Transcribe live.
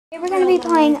We're going to be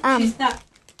playing, She's not,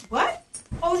 what?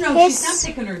 Oh no, she's not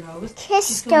picking her nose.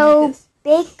 Kisto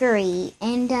Bakery,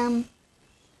 and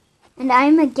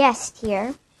I'm a guest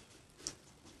here.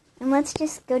 And let's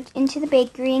just go into the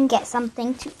bakery and get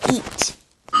something to eat.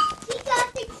 She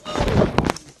got the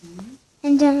key.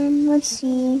 And let's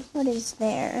see, what is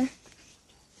there?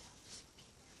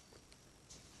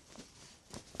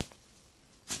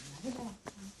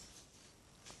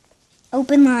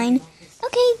 Open line.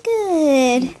 Okay,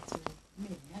 good.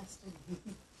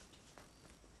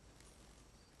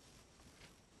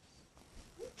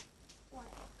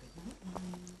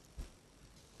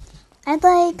 I'd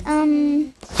like,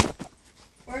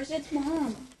 Where's its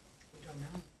mom?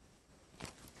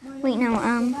 wait,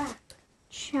 no,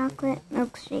 chocolate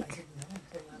milkshake.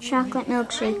 Chocolate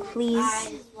milkshake,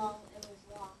 please.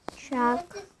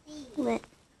 Chocolate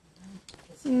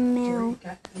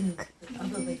milkshake,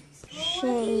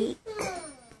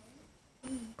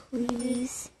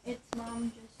 please. Its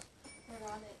mom just put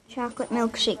on it. Chocolate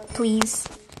milkshake, please.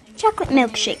 Chocolate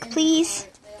milkshake, please.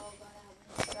 They all got out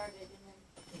and started,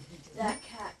 and then that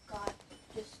cat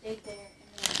just stayed there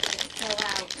and then it fell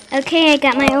out. Okay, I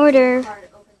got my order. Okay,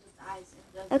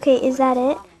 Okay, is that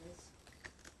it?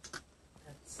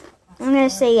 I'm gonna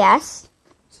say yes.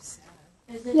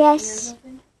 Yes. I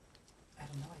don't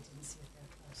know, I didn't see it that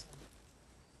close.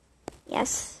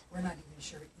 Yes. We're not even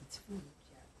sure it eats food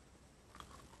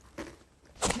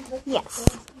yet. Yes.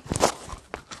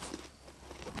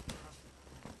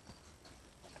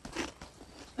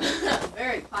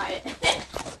 Very quiet.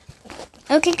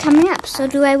 Okay, coming up. So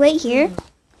do I wait here?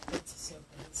 It's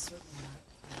certainly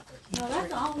not. No,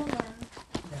 that's all of them.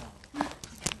 No.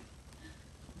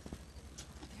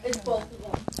 It's both of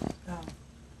them. No.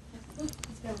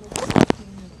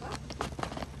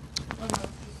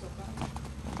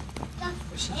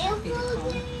 Was she happy to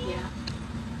come? Yeah.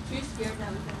 She was scared that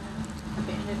was going to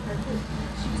abandon her too.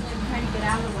 She was like trying to get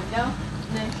out of the window,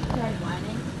 and then she started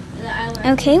whining. And then I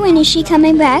learned Okay, when is she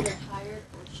coming back? Tired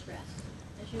or stressed.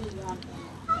 And she was yawning.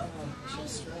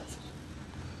 She's stressed.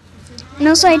 And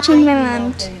also I changed my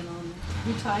mind.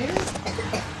 You tired? Oh,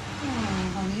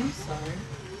 honey, I'm sorry.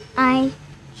 I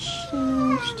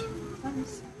changed. I'm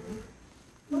sorry.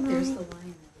 Oh, there's the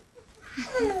lion.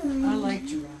 I like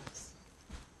giraffes.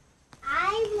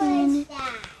 I was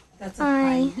that. That's a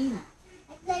hyena.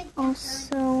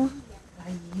 Also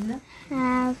Hyena?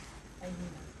 have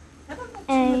Hyena. I don't know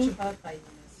too much about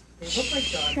hyenas. They look like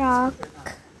dogs, but they're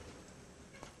not.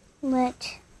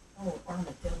 chocolate Oh,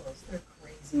 armadillos. They're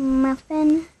crazy. muffin.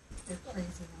 They're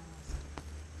crazy animals.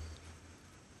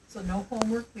 So no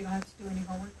homework? We don't have to do any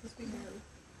homework this week?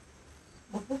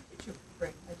 What book did you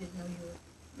bring? I didn't know you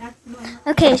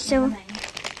were... Okay, so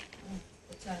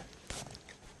What's that?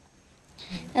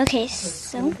 okay, Is it a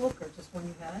school so book or just one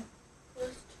you had?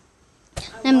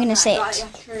 I'm gonna say it.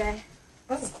 Yesterday.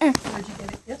 Oh, where'd you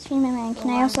get it? Yes. Change my mind. Can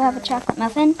I also have a chocolate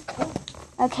muffin? Oh,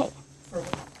 Okay. for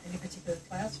what? Any particular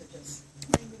class or just...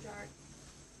 Language art.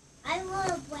 I want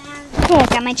a brown. Okay, I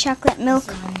got my chocolate milk. Is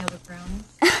there any other brownies?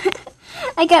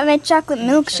 I got my chocolate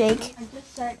milkshake, I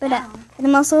just sat but down.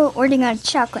 I'm also ordering a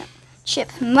chocolate chip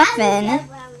muffin. I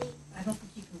don't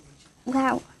think you can reach it.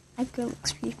 Wow, that girl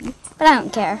looks creepy, but I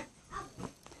don't care.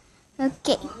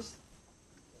 Okay.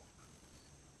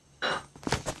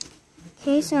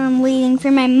 Okay, so I'm waiting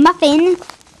for my muffin.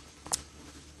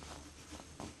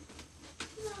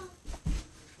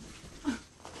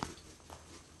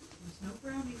 There's no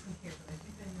brownies in here, but I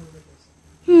think I know where there's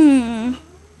some.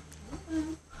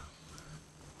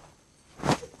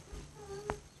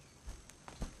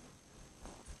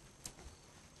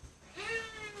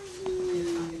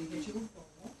 I'm going to get you a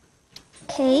bowl.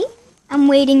 Okay, I'm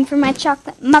waiting for my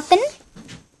chocolate muffin.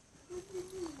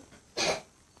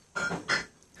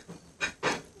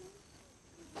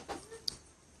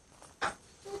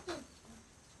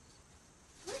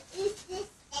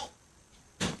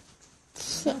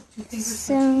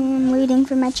 So I'm waiting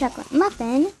for my chocolate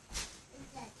muffin.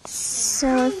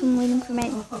 So if I'm waiting for my...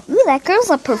 Ooh, that girl's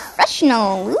a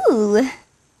professional. Ooh.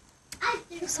 I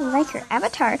also like her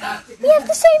avatar. We have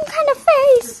the same kind of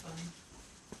face.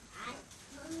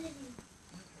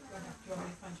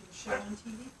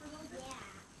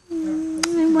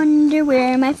 I wonder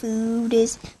where my food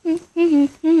is.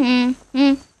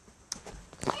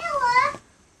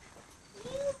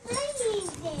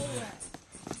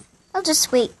 I'll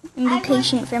just wait and be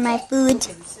patient for my food.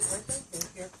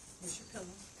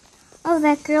 Oh,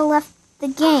 that girl left the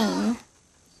game.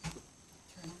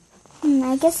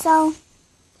 I guess I'll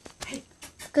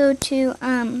go to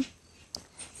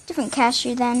different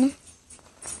cashier then.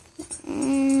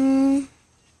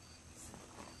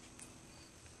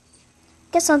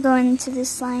 Guess I'll go into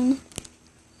this line.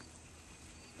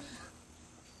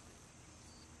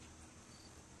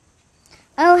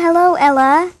 Oh, hello,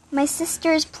 Ella. My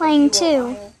sister's playing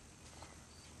too.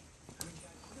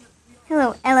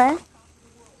 Hello, Ella.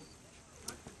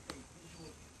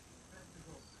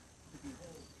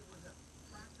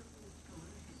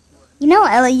 You know,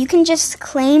 Ella, you can just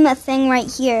claim a thing right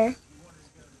here.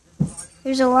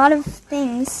 There's a lot of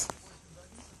things.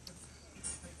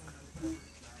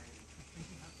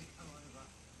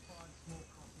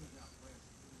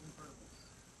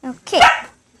 Okay,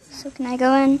 so can I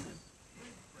go in?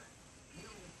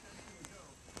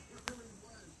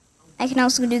 I can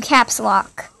also do caps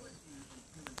lock.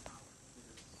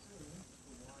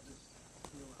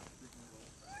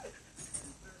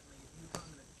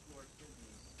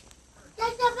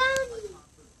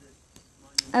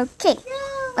 Okay,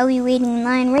 I'll be waiting in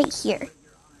line right here.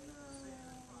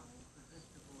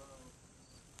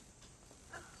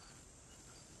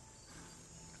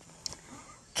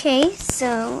 Okay,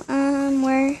 so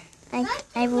where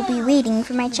I will be waiting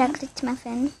for my chocolate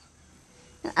muffin.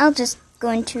 I'll just go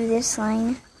into this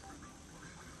line.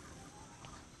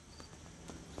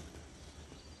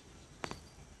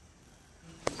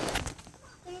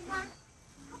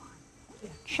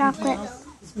 Chocolate.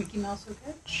 Is Mickey Mouse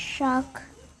okay? Chocolate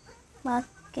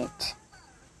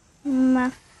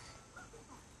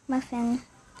muffin,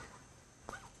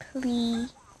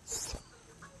 please.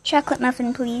 Chocolate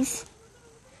muffin, please.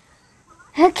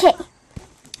 Okay,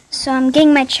 so I'm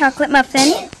getting my chocolate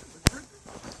muffin.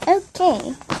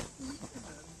 Okay.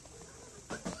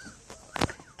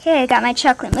 Okay, I got my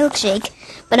chocolate milkshake,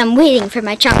 but I'm waiting for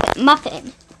my chocolate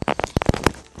muffin.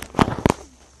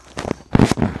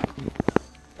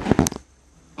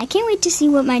 I can't wait to see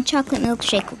what my chocolate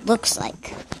milkshake looks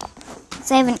like,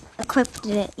 because I haven't equipped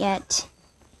it yet.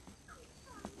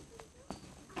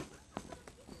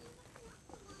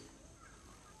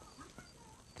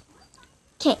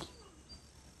 Okay.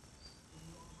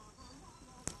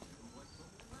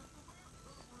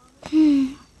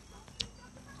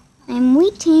 I'm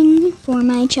waiting for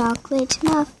my chocolate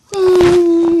muffin.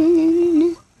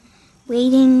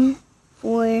 Waiting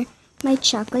for my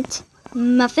chocolate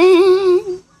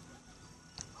muffin.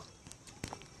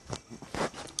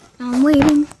 I'm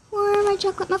waiting for my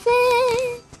chocolate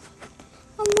muffin.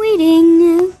 I'm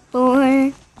waiting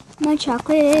for my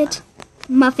chocolate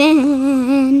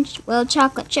muffin. Well,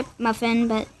 chocolate chip muffin,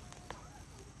 but...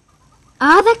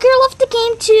 Ah, that girl left the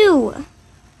game too!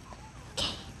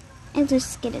 Okay, I'll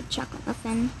just get a chocolate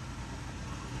muffin.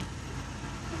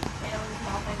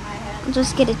 I'll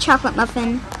just get a chocolate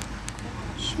muffin.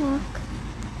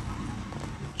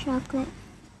 Chocolate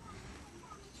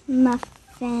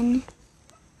muffin,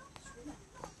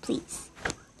 please.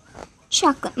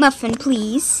 Chocolate muffin,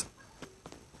 please.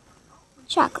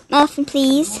 Chocolate muffin,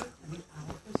 please.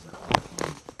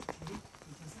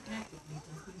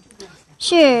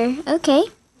 Sure, okay.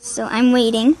 So I'm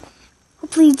waiting.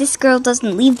 Hopefully this girl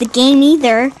doesn't leave the game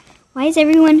either. Why is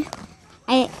everyone...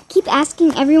 I keep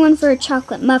asking everyone for a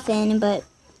chocolate muffin, but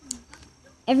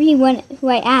everyone who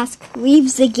I ask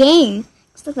leaves the game.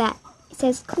 Look at that. It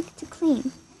says click to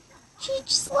claim. She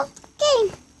just left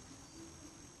the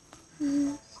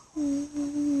game.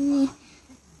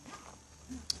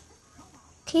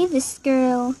 Okay, this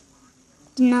girl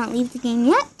did not leave the game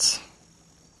yet.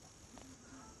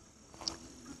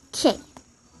 Okay.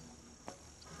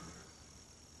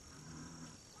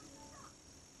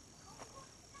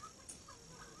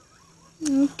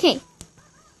 Okay.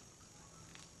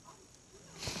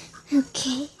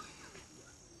 Okay.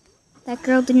 That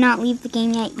girl did not leave the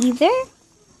game yet either.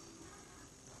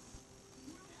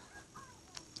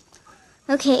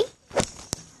 Okay.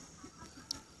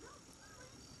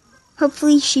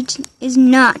 Hopefully she is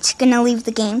not gonna leave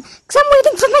the game, because I'm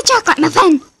waiting for my chocolate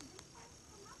muffin.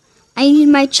 I need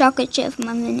my chocolate chip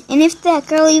muffin. And if that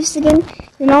girl leaves the game,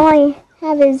 then all I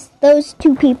have is those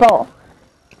two people.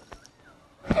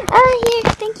 Here,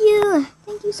 thank you.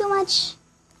 Thank you so much.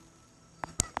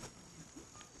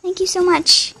 Thank you so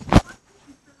much.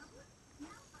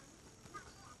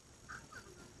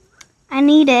 I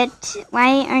need it.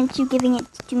 Why aren't you giving it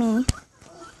to me?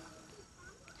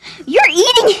 You're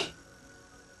eating it!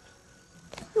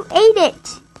 You ate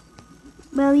it!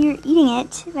 Well, you're eating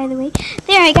it, by the way.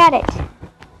 There, I got it.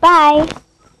 Bye.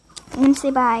 I'm going to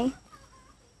say bye.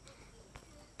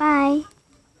 Bye.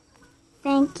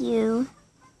 Thank you.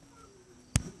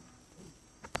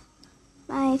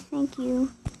 Bye, thank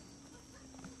you.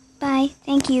 Bye,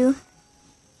 thank you.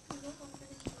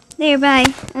 There, bye.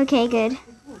 Okay, good.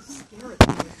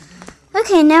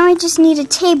 Okay, now I just need a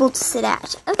table to sit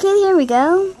at. Okay, here we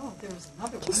go. Oh, there was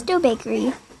another one. Kisto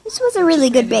Bakery. This was a really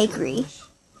good bakery.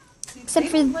 Except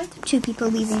for the 2 people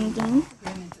leaving the game.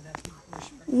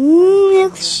 Ooh,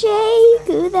 milkshake.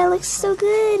 Ooh, that looks so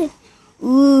good.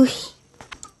 Ooh.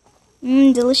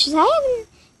 Delicious.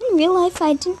 In real life,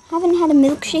 haven't had a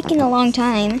milkshake in a long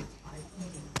time.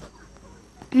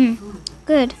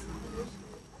 Good.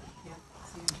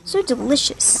 So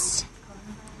delicious.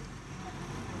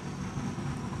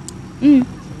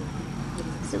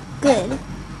 So good.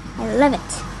 I love it.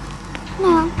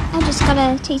 Now, I just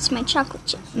gotta taste my chocolate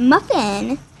chip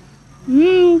muffin.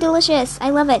 Delicious. I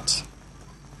love it.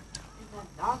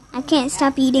 I can't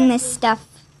stop eating this stuff.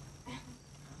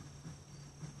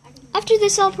 After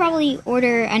this, I'll probably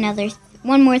order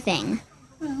one more thing.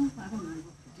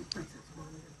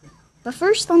 But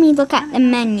first, let me look at the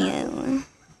menu.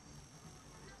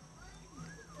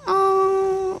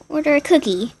 I'll order a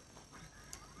cookie.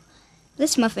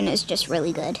 This muffin is just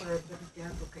really good.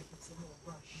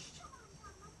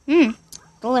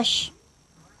 Delish.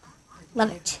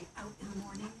 Love it.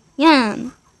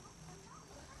 Yum.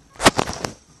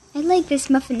 I like this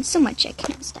muffin so much I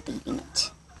can't stop eating it.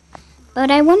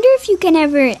 But I wonder if you can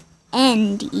ever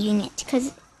end eating it,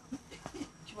 because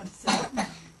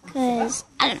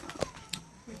I don't know.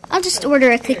 I'll just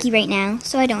order a cookie right now,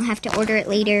 so I don't have to order it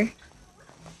later.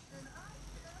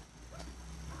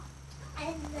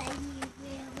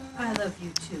 I love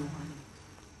you too, honey.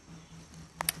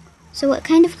 So what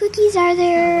kind of cookies are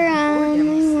there? I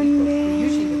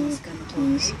wonder.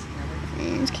 Cookies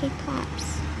and cake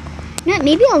pops. You know what,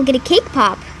 maybe I'll get a cake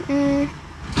pop.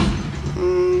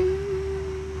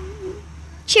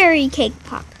 Cherry cake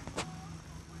pop.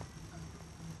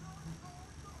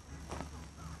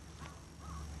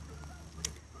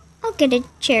 I'll get a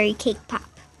cherry cake pop.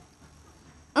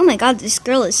 Oh my god, this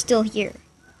girl is still here.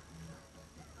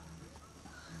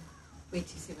 Wait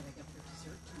till you see what I got for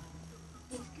dessert.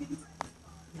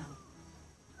 No.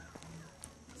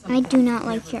 I do not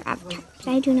like your avatar, but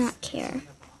I do not care.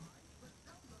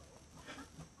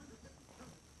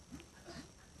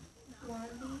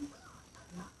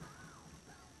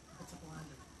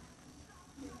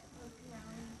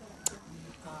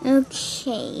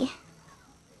 Okay.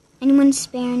 Anyone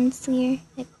Spanish here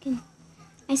that can?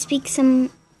 I speak some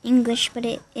English, but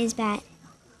it is bad.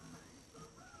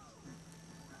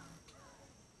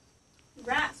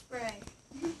 Rat spray.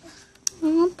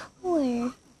 Oh,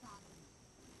 poor.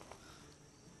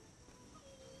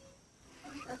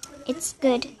 It's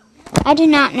good. I do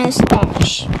not know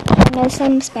Spanish. I know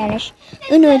some Spanish.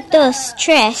 Uno, dos,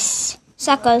 tres,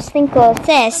 saco, cinco,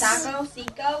 seis. Saco,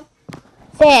 cinco?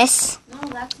 This. No,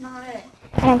 that's not it.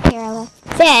 I don't care, Ella.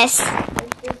 This.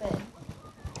 You're stupid.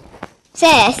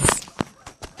 This.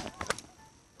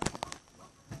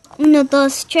 Uno,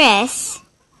 dos, tres.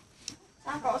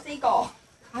 Saco, cinco.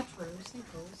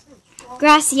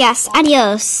 Gracias.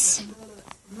 Adios.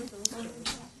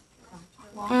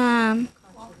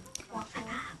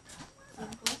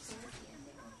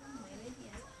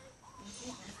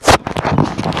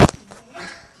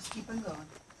 Just keep on going.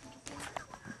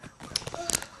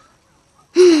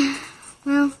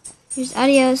 Well, here's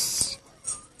adios.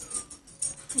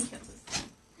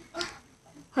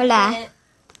 Hola.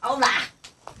 Hola.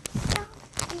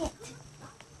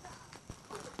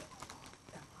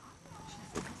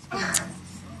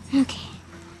 Okay.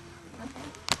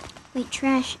 Wait,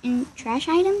 trash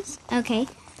items? Okay.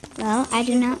 Well, I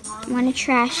do not want to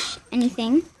trash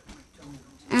anything.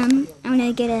 I'm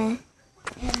gonna get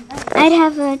I'd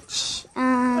have a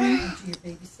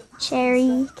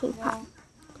cherry cake pop,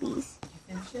 please.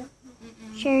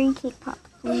 Cherry cake pop,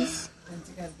 please.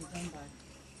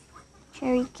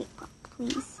 Cherry cake pop,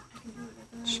 please.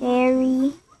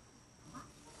 Cherry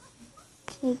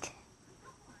cake.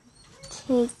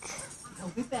 He'll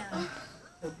be back.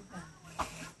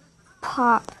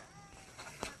 Pop.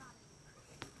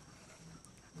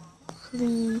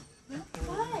 Please.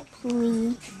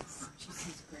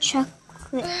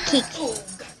 Chocolate cake.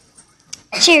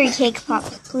 Cherry cake pop,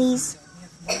 please.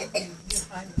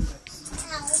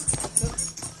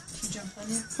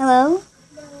 Hello?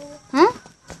 Huh?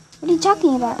 What are you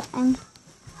talking about?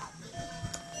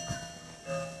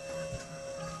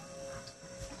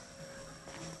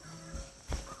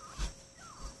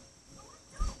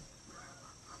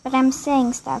 But I'm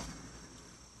saying stuff.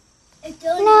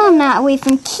 No, I'm not away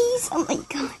from keys. Oh my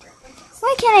god.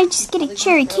 Why can't I just get a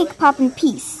cherry cake pop in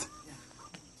peace?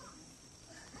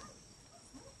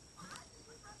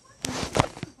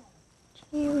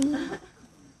 Cherry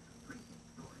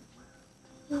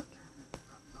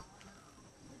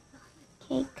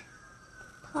cake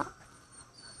pop.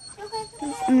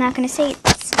 Please, I'm not gonna say it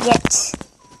yet,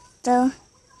 though.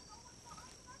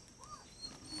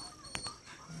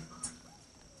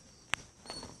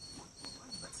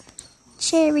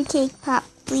 cherry cake pop,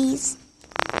 please.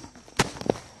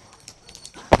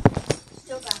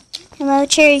 Hello,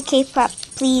 cherry cake pop,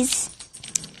 please.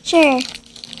 Sure.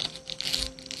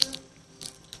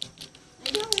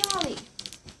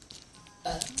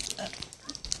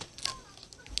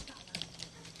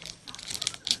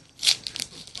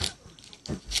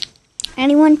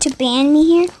 Anyone to ban me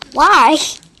here? Why?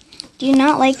 Do you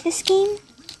not like this game?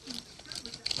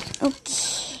 Okay.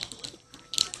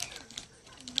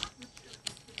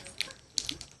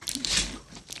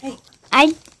 Hey.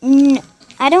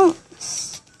 I don't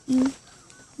see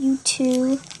you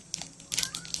two.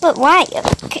 But why?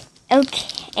 Okay.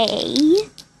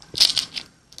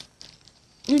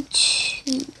 You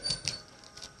two.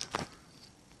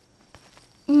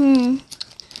 I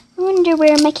wonder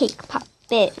where my cake pop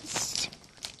is.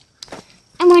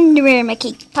 I wonder where my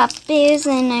cake pop is,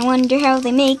 and I wonder how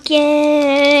they make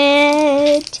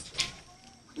it.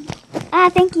 Ah,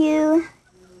 thank you.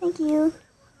 Thank you.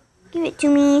 Give it to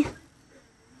me.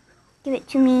 Give it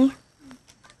to me.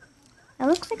 It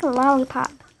looks like a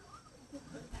lollipop.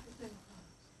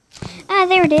 Ah,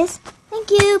 there it is. Thank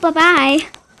you. Bye-bye.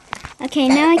 Okay,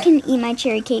 now I can eat my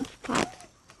cherry cake pop.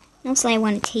 Also, I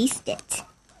want to taste it.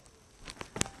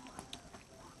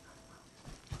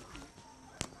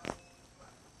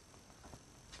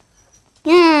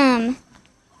 Yum!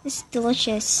 This is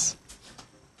delicious.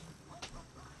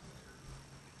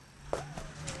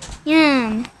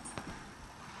 Yum!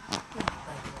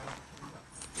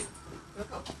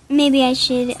 Maybe I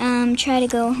should try to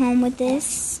go home with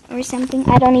this or something.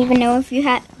 I don't even know if you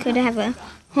could have a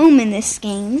home in this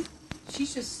game.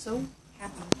 She's just so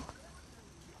happy.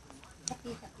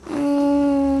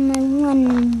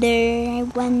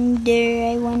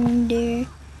 I wonder.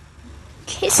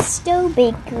 Kisto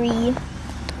Bakery.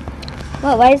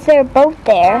 Well, why is there a boat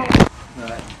there?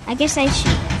 I guess I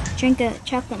should drink a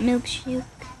chocolate milkshake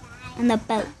on the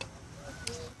boat.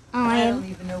 Oh, I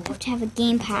have to have a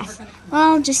game pass.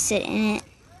 Well, I'll just sit in it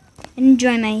and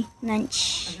enjoy my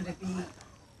lunch. I'm going to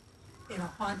be in a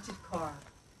haunted car.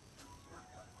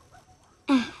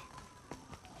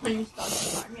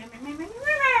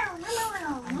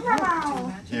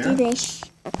 Do this.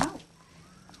 Oh,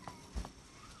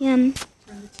 Yum.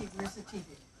 turn the TV. Where's the TV?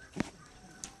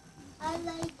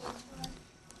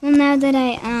 Well, now that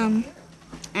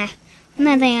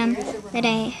that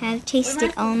I have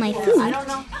tasted all my food,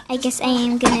 I guess I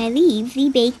am gonna leave the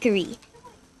bakery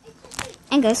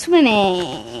and go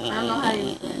swimming.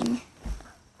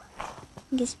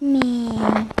 Go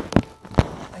swimming.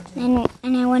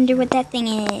 And I wonder what that thing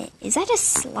is. Is that a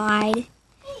slide?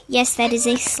 Yes, that is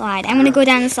a slide. I'm gonna go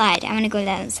down the slide.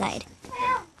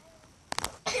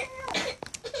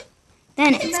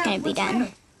 Then it's gonna be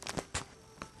done.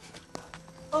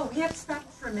 Oh, we have to stop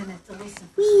for a minute to listen.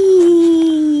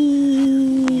 Whee!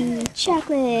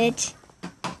 Chocolate.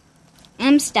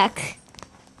 I'm stuck.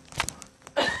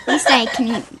 At least I can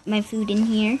eat my food in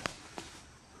here.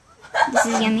 This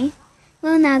is yummy.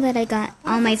 Well, now that I got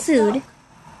all my food,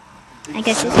 I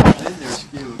guess it's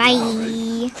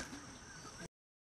bye.